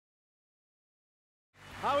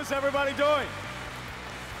How is everybody doing?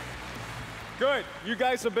 Good. You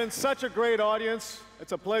guys have been such a great audience.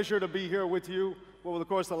 It's a pleasure to be here with you. Over the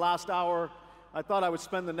course of the last hour, I thought I would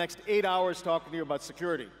spend the next 8 hours talking to you about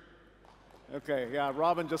security. Okay, yeah,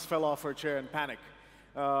 Robin just fell off her chair in panic.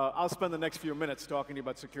 I'll spend the next few minutes talking to you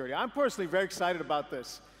about security. I'm personally very excited about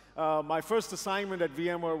this. My first assignment at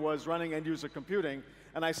VMware was running end-user computing,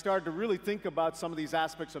 and I started to really think about some of these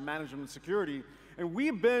aspects of management and security. And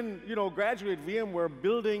we've been, gradually at VMware,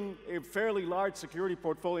 building a fairly large security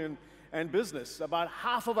portfolio and business. About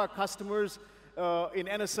half of our customers in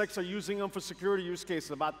NSX are using them for security use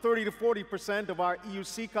cases. About 30 to 40% of our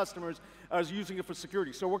EUC customers are using it for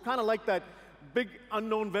security. So we're kind of like that big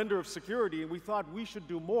unknown vendor of security, and we thought we should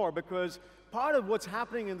do more because part of what's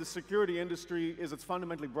happening in the security industry is it's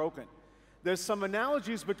fundamentally broken. There's some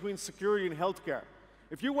analogies between security and healthcare.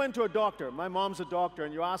 If you went to a doctor, my mom's a doctor,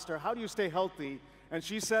 and you asked her, how do you stay healthy? And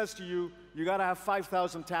she says to you, you got to have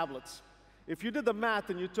 5,000 tablets. If you did the math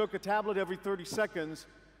and you took a tablet every 30 seconds,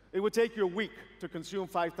 it would take you a week to consume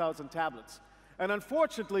 5,000 tablets. And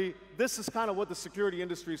unfortunately, this is kind of what the security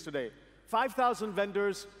industry is today. 5,000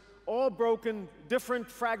 vendors, all broken, different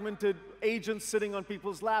fragmented agents sitting on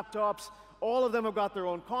people's laptops. All of them have got their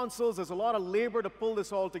own consoles. There's a lot of labor to pull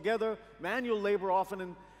this all together, manual labor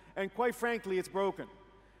often, and quite frankly, it's broken.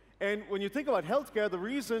 And when you think about healthcare, the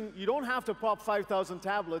reason you don't have to pop 5,000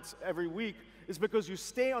 tablets every week is because you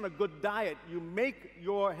stay on a good diet. You make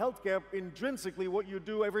your healthcare intrinsically what you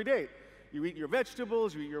do every day. You eat your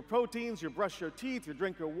vegetables, you eat your proteins, you brush your teeth, you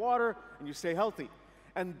drink your water, and you stay healthy.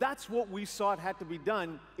 And that's what we saw had to be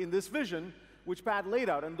done in this vision, which Pat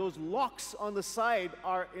laid out. And those locks on the side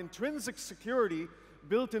are intrinsic security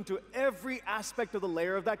built into every aspect of the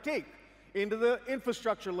layer of that cake. Into the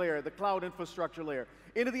infrastructure layer, the cloud infrastructure layer,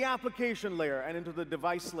 into the application layer, and into the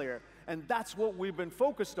device layer. And that's what we've been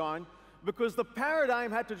focused on because the paradigm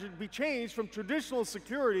had to be changed from traditional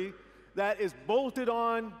security that is bolted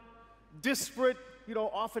on, disparate,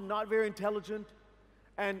 often not very intelligent,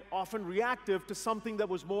 and often reactive to something that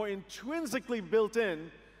was more intrinsically built in,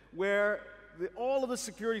 where all of the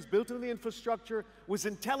security is built into the infrastructure, was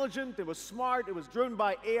intelligent, it was smart, it was driven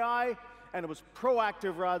by AI, and it was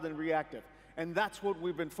proactive rather than reactive. And that's what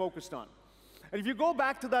we've been focused on. And if you go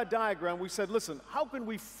back to that diagram, we said, listen, how can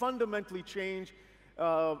we fundamentally change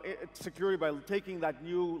security by taking that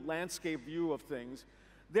new landscape view of things?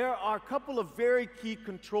 There are a couple of very key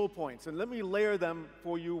control points, and let me layer them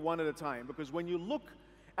for you one at a time, because when you look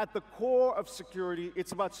at the core of security,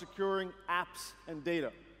 it's about securing apps and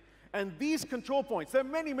data. And these control points, there are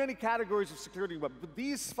many, many categories of security, but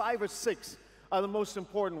these 5 or 6 are the most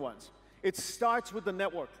important ones. It starts with the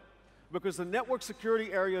network, because the network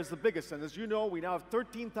security area is the biggest. And as you know, we now have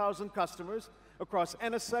 13,000 customers across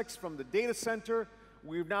NSX from the data center.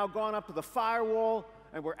 We've now gone up to the firewall,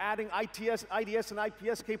 and we're adding IDS and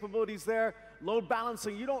IPS capabilities there. Load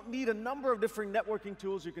balancing, you don't need a number of different networking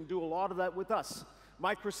tools. You can do a lot of that with us.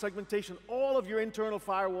 Microsegmentation, all of your internal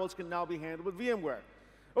firewalls can now be handled with VMware.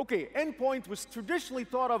 Okay, endpoint was traditionally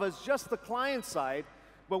thought of as just the client side,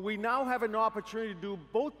 but we now have an opportunity to do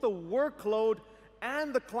both the workload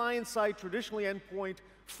and the client side, traditionally endpoint,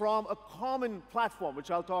 from a common platform,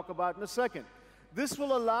 which I'll talk about in a second. This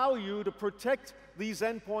will allow you to protect these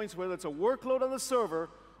endpoints, whether it's a workload on the server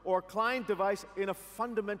or a client device, in a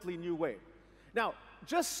fundamentally new way. Now,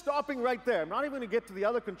 just stopping right there, I'm not even going to get to the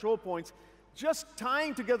other control points, just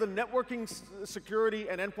tying together networking security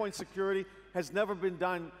and endpoint security has never been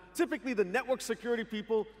done. Typically, the network security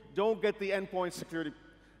people don't get the endpoint security.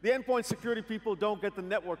 The endpoint security people don't get the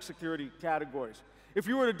network security categories. If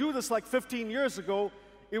you were to do this like 15 years ago,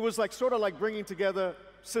 it was like sort of like bringing together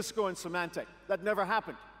Cisco and Symantec. That never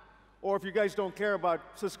happened. Or if you guys don't care about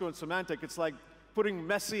Cisco and Symantec, it's like putting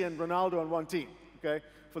Messi and Ronaldo on one team, okay?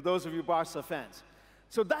 For those of you Barca fans.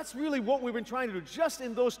 So that's really what we've been trying to do, just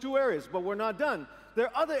in those 2 areas, but we're not done. There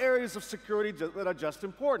are other areas of security that are just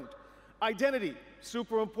important. Identity,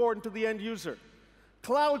 super important to the end user.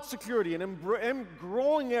 Cloud security, an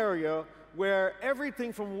growing area where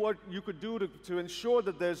everything from what you could do to ensure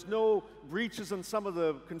that there's no breaches in some of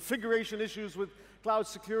the configuration issues with cloud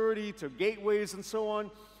security, to gateways and so on.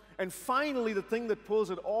 And finally, the thing that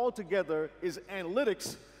pulls it all together is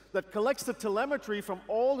analytics that collects the telemetry from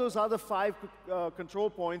all those other 5 control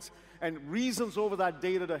points and reasons over that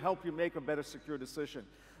data to help you make a better secure decision.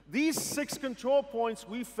 These 6 control points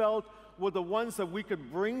we felt were the ones that we could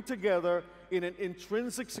bring together in an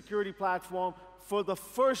intrinsic security platform for the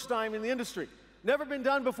first time in the industry. Never been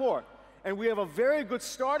done before. And we have a very good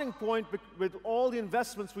starting point with all the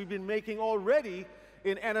investments we've been making already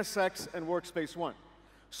in NSX and Workspace ONE.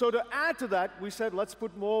 So to add to that, we said, let's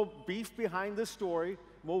put more beef behind this story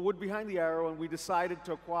more wood behind the arrow, and we decided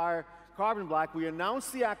to acquire Carbon Black. We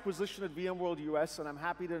announced the acquisition at VMworld US, and I'm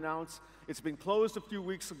happy to announce it's been closed a few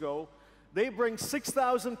weeks ago. They bring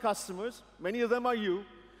 6,000 customers, many of them are you,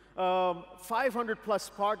 500 plus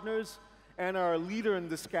partners, and are a leader in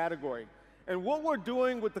this category. And what we're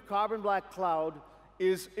doing with the Carbon Black Cloud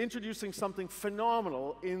is introducing something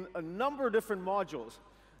phenomenal in a number of different modules.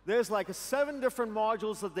 There's like 7 different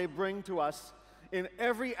modules that they bring to us in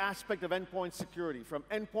every aspect of endpoint security, from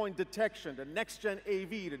endpoint detection to next-gen AV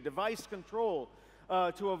to device control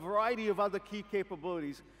to a variety of other key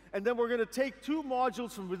capabilities. And then we're going to take 2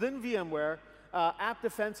 modules from within VMware, App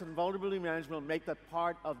Defense and Vulnerability Management, and make that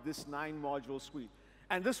part of this 9-module suite.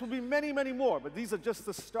 And this will be many, many more, but these are just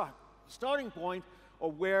the starting point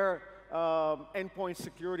of where endpoint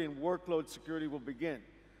security and workload security will begin.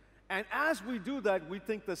 And as we do that, we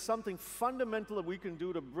think there's something fundamental that we can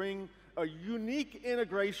do to bring a unique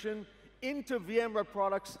integration into VMware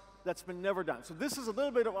products that's been never done. So this is a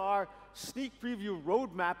little bit of our sneak preview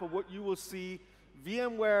roadmap of what you will see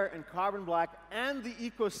VMware and Carbon Black and the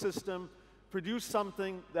ecosystem produce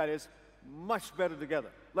something that is much better together.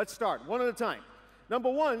 Let's start, one at a time. Number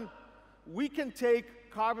 1, we can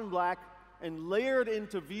take Carbon Black and layer it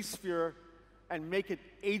into vSphere and make it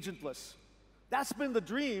agentless. That's been the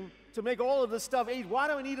dream, to make all of this stuff. Why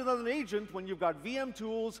do I need another agent when you've got VM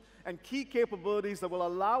tools and key capabilities that will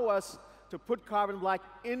allow us to put Carbon Black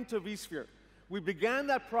into vSphere? We began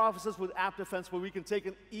that process with App Defense, but we can take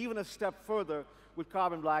it even a step further with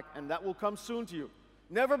Carbon Black, and that will come soon to you.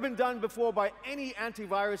 Never been done before by any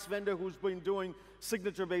antivirus vendor who's been doing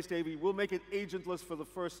signature-based AV. We'll make it agentless for the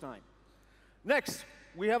first time. Next,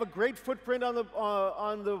 we have a great footprint on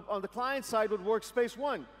the client side with Workspace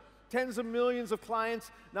ONE. Tens of millions of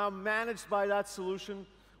clients now managed by that solution.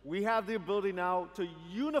 We have the ability now to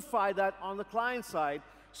unify that on the client side,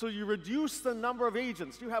 so you reduce the number of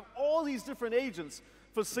agents. You have all these different agents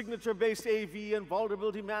for signature-based AV and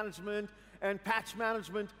vulnerability management and patch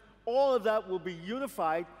management. All of that will be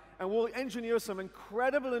unified, and we'll engineer some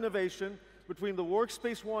incredible innovation between the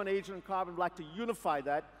Workspace ONE agent and Carbon Black to unify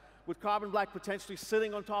that, with Carbon Black potentially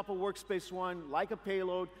sitting on top of Workspace ONE like a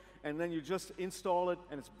payload, and then you just install it,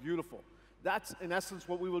 and it's beautiful. That's, in essence,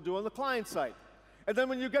 what we will do on the client side. And then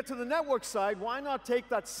when you get to the network side, why not take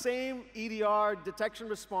that same EDR detection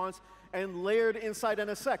response and layer it inside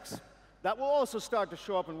NSX? That will also start to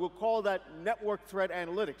show up, and we'll call that Network Threat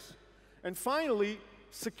Analytics. And finally,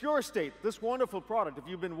 Secure State, this wonderful product. If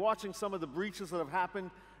you've been watching some of the breaches that have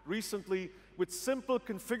happened recently with simple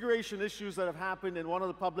configuration issues that have happened in one of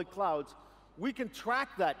the public clouds, we can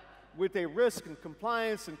track that with a risk and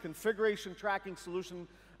compliance and configuration tracking solution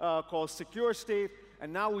called Secure State,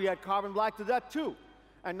 and now we add Carbon Black to that too.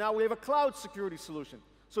 And now we have a cloud security solution.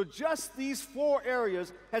 So just these 4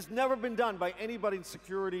 areas has never been done by anybody in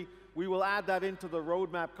security. We will add that into the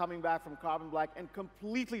roadmap coming back from Carbon Black and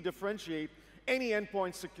completely differentiate any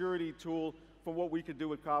endpoint security tool from what we could do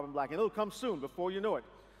with Carbon Black. And it'll come soon, before you know it.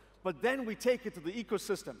 But then we take it to the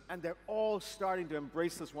ecosystem, and they're all starting to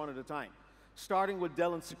embrace this one at a time, starting with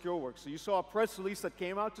Dell and SecureWorks. So you saw a press release that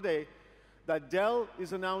came out today that Dell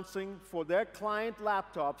is announcing for their client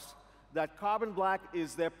laptops that Carbon Black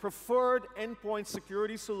is their preferred endpoint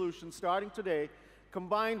security solution starting today,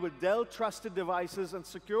 combined with Dell Trusted Devices and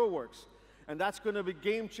SecureWorks. And that's going to be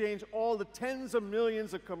game-change all the tens of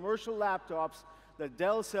millions of commercial laptops that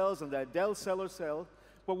Dell sells and that Dell sellers sell.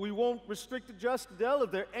 But we won't restrict it just to Dell.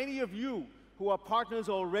 If there are any of you who are partners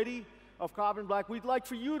already of Carbon Black, we'd like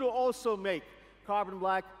for you to also make Carbon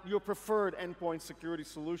Black your preferred endpoint security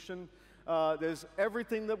solution. There's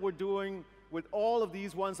everything that we're doing with all of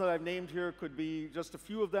these ones that I've named here, could be just a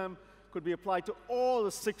few of them, could be applied to all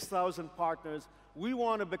the 6,000 partners. We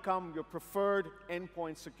want to become your preferred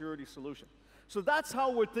endpoint security solution. So that's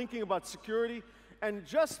how we're thinking about security, and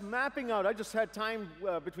just mapping out. I just had time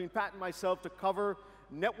between Pat and myself to cover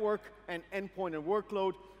network and endpoint and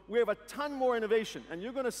workload. We have a ton more innovation, and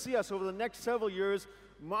you're going to see us over the next several years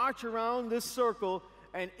march around this circle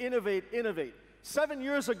and innovate, innovate. 7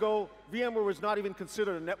 years ago, VMware was not even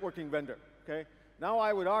considered a networking vendor, okay? Now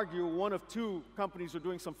I would argue 1 of 2 companies are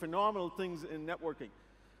doing some phenomenal things in networking.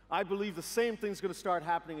 I believe the same thing's going to start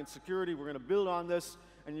happening in security. We're going to build on this,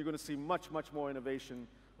 and you're going to see much, much more innovation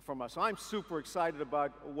from us. So I'm super excited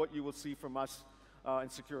about what you will see from us in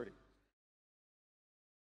security.